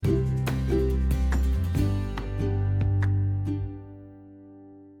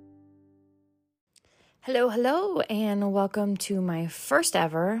Hello, and welcome to my first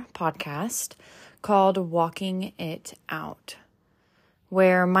ever podcast called Walking It Out,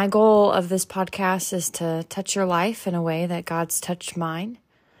 where my goal of this podcast is to touch your life in a way that God's touched mine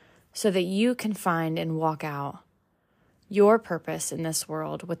so that you can find and walk out your purpose in this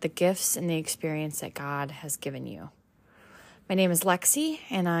world with the gifts and the experience that God has given you. My name is Lexi,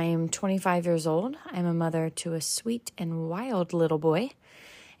 and I am 25 years old. I'm a mother to a sweet and wild little boy,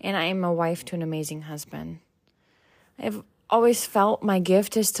 and I am a wife to an amazing husband. I've always felt my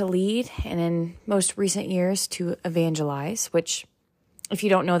gift is to lead, and in most recent years to evangelize, which, if you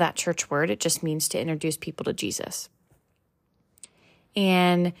don't know that church word, it just means to introduce people to Jesus.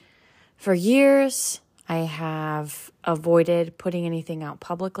 And for years, I have avoided putting anything out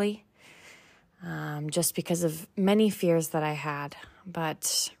publicly, just because of many fears that I had.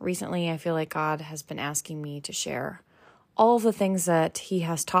 But recently, I feel like God has been asking me to share all of the things that He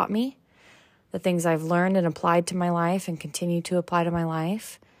has taught me, the things I've learned and applied to my life and continue to apply to my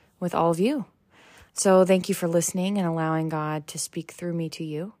life with all of you. So thank you for listening and allowing God to speak through me to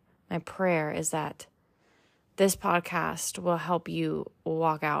you. My prayer is that this podcast will help you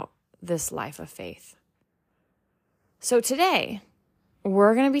walk out this life of faith. So today,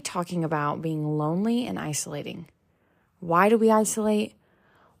 we're going to be talking about being lonely and isolating. Why do we isolate?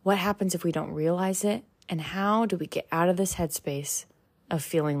 What happens if we don't realize it? And how do we get out of this headspace of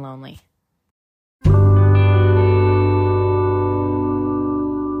feeling lonely?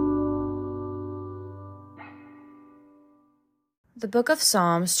 The book of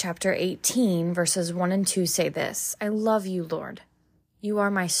Psalms, chapter 18, verses 1 and 2 say this: I love you, Lord. You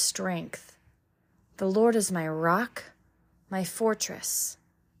are my strength. The Lord is my rock, my fortress,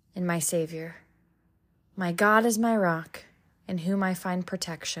 and my Savior. My God is my rock, in whom I find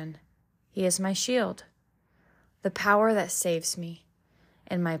protection. He is my shield, the power that saves me,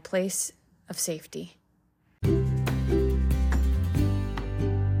 and my place of safety.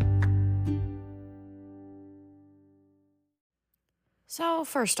 So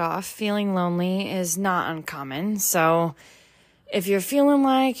first off, feeling lonely is not uncommon. So if you're feeling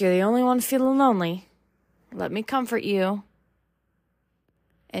like you're the only one feeling lonely, let me comfort you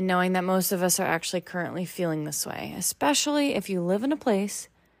in knowing that most of us are actually currently feeling this way, especially if you live in a place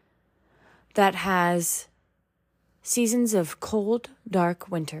that has seasons of cold, dark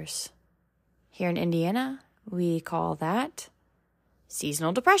winters. Here in Indiana, we call that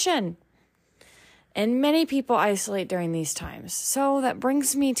seasonal depression. And many people isolate during these times. So that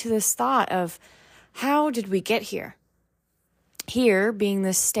brings me to this thought of, how did we get here? Here being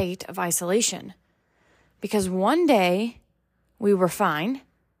this state of isolation. Because one day we were fine,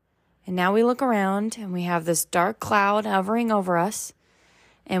 and now we look around and we have this dark cloud hovering over us,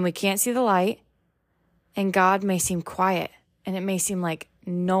 and we can't see the light, and God may seem quiet, and it may seem like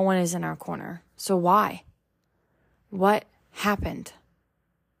no one is in our corner. So why? What happened?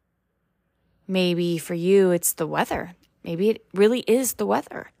 Maybe for you, it's the weather. Maybe it really is the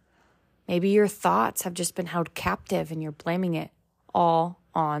weather. Maybe your thoughts have just been held captive and you're blaming it all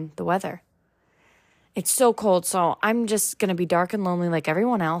on the weather. It's so cold, so I'm just going to be dark and lonely like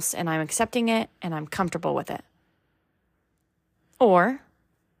everyone else, and I'm accepting it and I'm comfortable with it. Or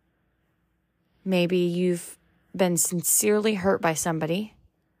maybe you've been sincerely hurt by somebody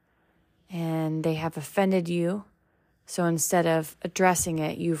and they have offended you. So instead of addressing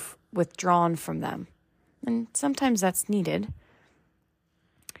it, you've withdrawn from them. And sometimes that's needed.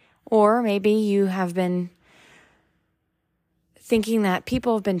 Or maybe you have been thinking that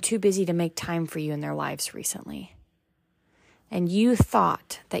people have been too busy to make time for you in their lives recently. And you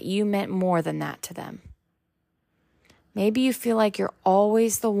thought that you meant more than that to them. Maybe you feel like you're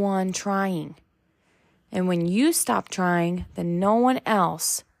always the one trying. And when you stop trying, then no one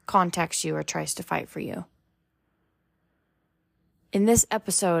else contacts you or tries to fight for you. In this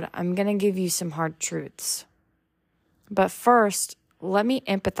episode, I'm going to give you some hard truths. But first, let me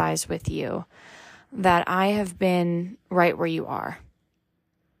empathize with you that I have been right where you are.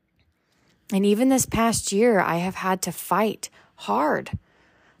 And even this past year, I have had to fight hard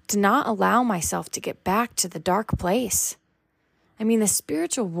to not allow myself to get back to the dark place. I mean, the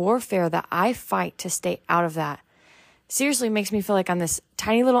spiritual warfare that I fight to stay out of that seriously makes me feel like I'm this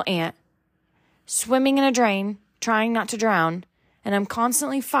tiny little ant swimming in a drain, trying not to drown, and I'm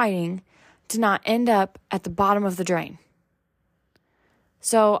constantly fighting to not end up at the bottom of the drain.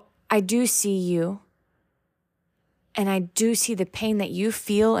 So I do see you, and I do see the pain that you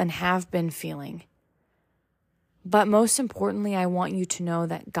feel and have been feeling. But most importantly, I want you to know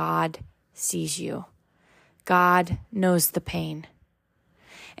that God sees you. God knows the pain.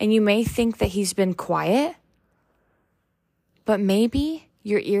 And you may think that He's been quiet, but maybe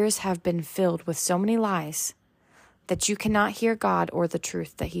Your ears have been filled with so many lies that you cannot hear God or the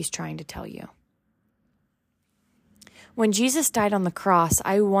truth that he's trying to tell you. When Jesus died on the cross,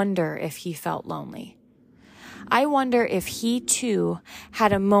 I wonder if he felt lonely. I wonder if he too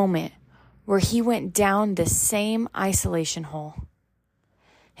had a moment where he went down the same isolation hole.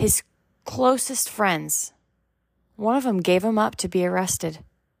 His closest friends, one of them gave him up to be arrested.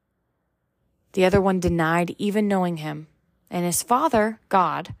 The other one denied even knowing him. And his Father,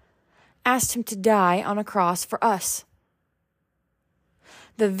 God, asked him to die on a cross for us.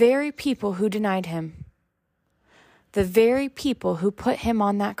 The very people who denied him, the very people who put him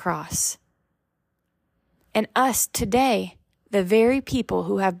on that cross, and us today, the very people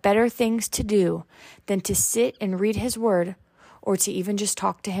who have better things to do than to sit and read his word or to even just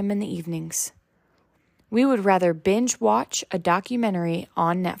talk to him in the evenings. We would rather binge watch a documentary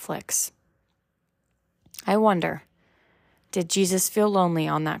on Netflix. I wonder, did Jesus feel lonely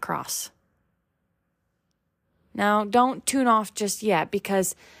on that cross? Now, don't tune off just yet,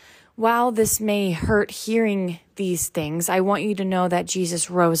 because while this may hurt hearing these things, I want you to know that Jesus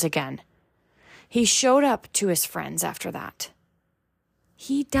rose again. He showed up to his friends after that.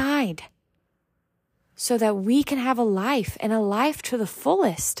 He died so that we can have a life, and a life to the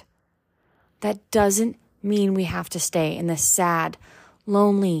fullest. That doesn't mean we have to stay in this sad,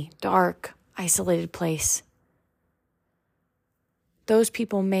 lonely, dark, isolated place. Those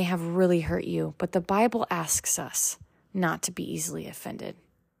people may have really hurt you, but the Bible asks us not to be easily offended.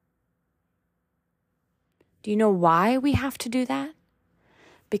 Do you know why we have to do that?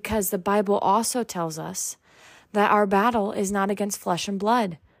 Because the Bible also tells us that our battle is not against flesh and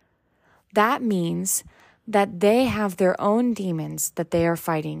blood. That means that they have their own demons that they are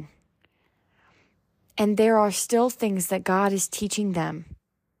fighting. And there are still things that God is teaching them,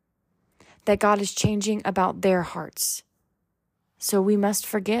 that God is changing about their hearts. So we must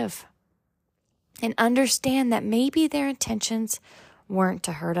forgive and understand that maybe their intentions weren't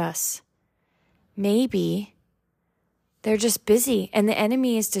to hurt us. Maybe they're just busy and the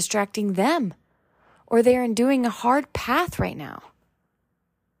enemy is distracting them, or they're doing a hard path right now.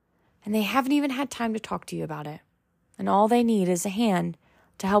 And they haven't even had time to talk to you about it. And all they need is a hand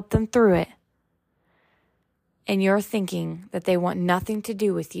to help them through it. And you're thinking that they want nothing to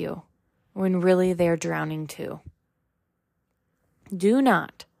do with you when really they're drowning too. Do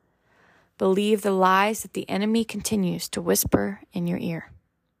not believe the lies that the enemy continues to whisper in your ear.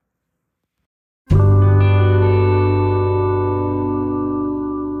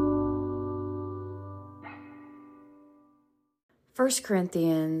 1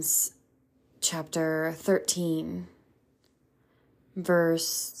 Corinthians chapter 13,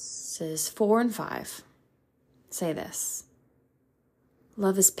 verses 4 and 5 say this: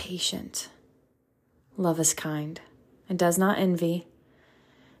 Love is patient. Love is kind. It does not envy.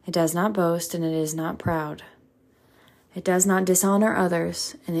 It does not boast, and it is not proud. It does not dishonor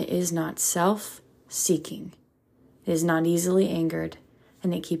others, and it is not self-seeking. It is not easily angered,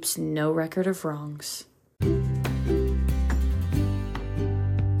 and it keeps no record of wrongs.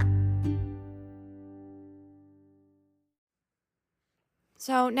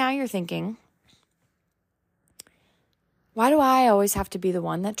 So now you're thinking, why do I always have to be the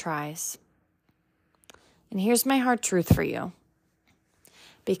one that tries? And here's my hard truth for you.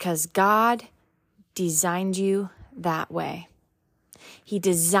 Because God designed you that way. He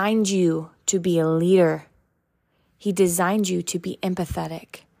designed you to be a leader. He designed you to be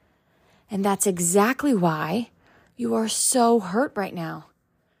empathetic. And that's exactly why you are so hurt right now.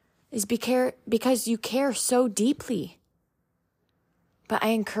 Is because you care so deeply. But I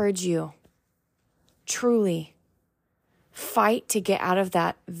encourage you, truly, fight to get out of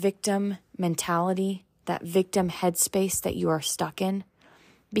that victim mentality, that victim headspace that you are stuck in,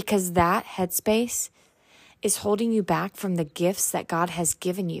 because that headspace is holding you back from the gifts that God has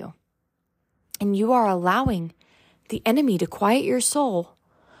given you. And you are allowing the enemy to quiet your soul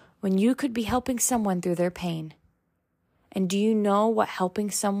when you could be helping someone through their pain. And do you know what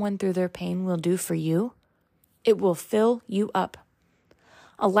helping someone through their pain will do for you? It will fill you up.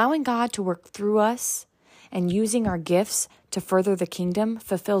 Allowing God to work through us and using our gifts to further the kingdom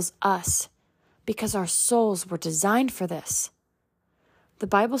fulfills us, because our souls were designed for this. The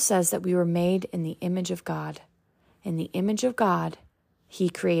Bible says that we were made in the image of God. In the image of God, He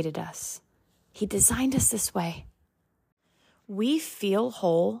created us. He designed us this way. We feel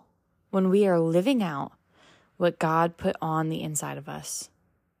whole when we are living out what God put on the inside of us.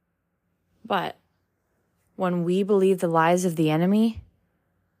 But when we believe the lies of the enemy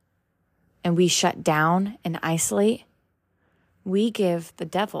and we shut down and isolate, we give the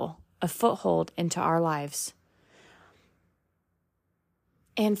devil a foothold into our lives.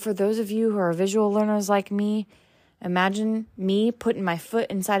 And for those of you who are visual learners like me, imagine me putting my foot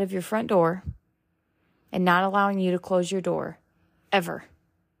inside of your front door and not allowing you to close your door, ever.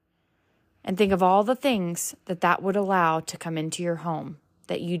 And think of all the things that would allow to come into your home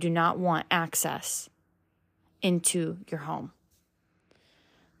that you do not want access into your home.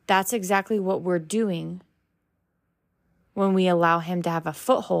 That's exactly what we're doing when we allow him to have a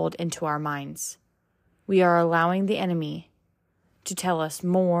foothold into our minds. We are allowing the enemy to tell us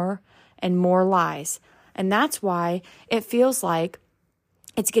more and more lies. And that's why it feels like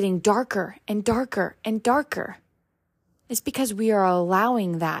it's getting darker and darker and darker. It's because we are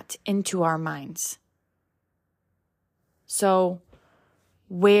allowing that into our minds. So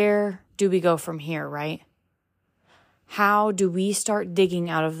where do we go from here, right? How do we start digging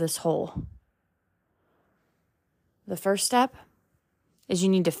out of this hole? The first step is you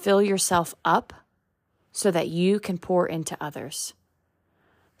need to fill yourself up so that you can pour into others.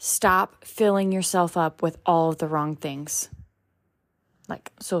 Stop filling yourself up with all of the wrong things,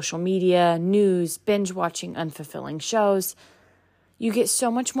 like social media, news, binge watching unfulfilling shows. You get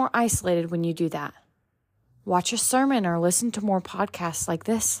so much more isolated when you do that. Watch a sermon or listen to more podcasts like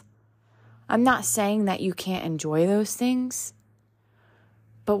this. I'm not saying that you can't enjoy those things,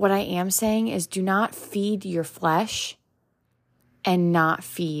 but what I am saying is do not feed your flesh and not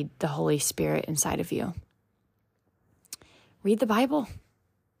feed the Holy Spirit inside of you. Read the Bible.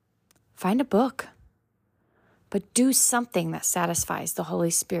 Find a book. But do something that satisfies the Holy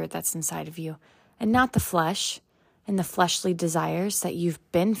Spirit that's inside of you and not the flesh and the fleshly desires that you've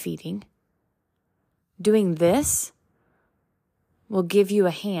been feeding. Doing this will give you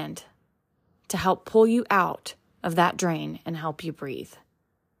a hand to help pull you out of that drain and help you breathe.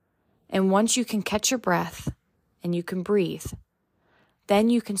 And once you can catch your breath and you can breathe, then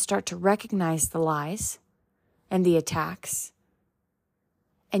you can start to recognize the lies and the attacks,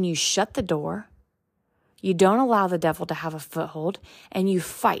 and you shut the door. You don't allow the devil to have a foothold, and you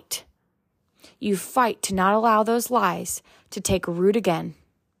fight. You fight to not allow those lies to take root again,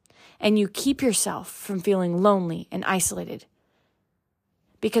 and you keep yourself from feeling lonely and isolated.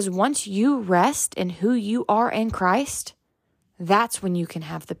 Because once you rest in who you are in Christ, that's when you can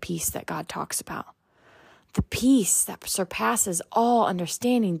have the peace that God talks about. The peace that surpasses all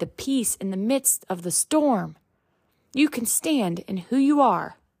understanding, the peace in the midst of the storm. You can stand in who you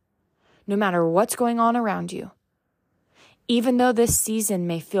are, no matter what's going on around you. Even though this season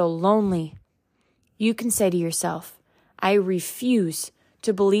may feel lonely, you can say to yourself, I refuse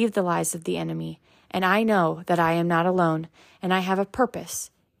to believe the lies of the enemy, and I know that I am not alone, and I have a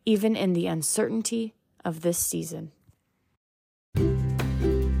purpose, even in the uncertainty of this season.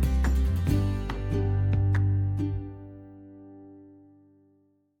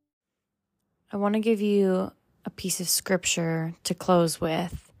 I want to give you a piece of scripture to close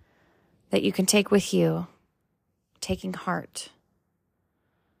with that you can take with you, taking heart,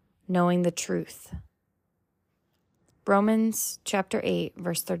 knowing the truth. Romans chapter 8,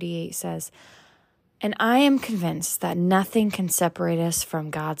 verse 38 says, And I am convinced that nothing can separate us from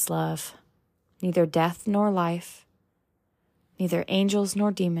God's love, neither death nor life, neither angels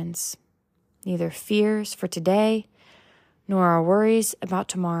nor demons, neither fears for today, nor our worries about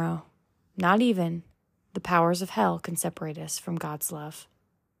tomorrow. Not even the powers of hell can separate us from God's love.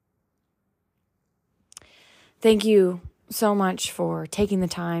 Thank you so much for taking the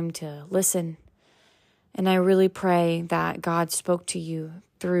time to listen. And I really pray that God spoke to you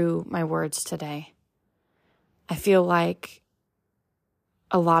through my words today. I feel like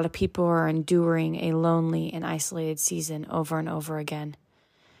a lot of people are enduring a lonely and isolated season over and over again.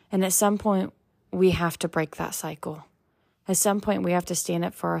 And at some point, we have to break that cycle. At some point, we have to stand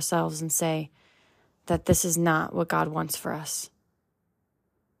up for ourselves and say that this is not what God wants for us.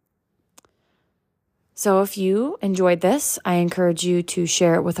 So if you enjoyed this, I encourage you to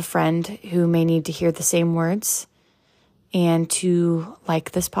share it with a friend who may need to hear the same words, and to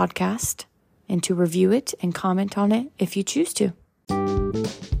like this podcast and to review it and comment on it if you choose to.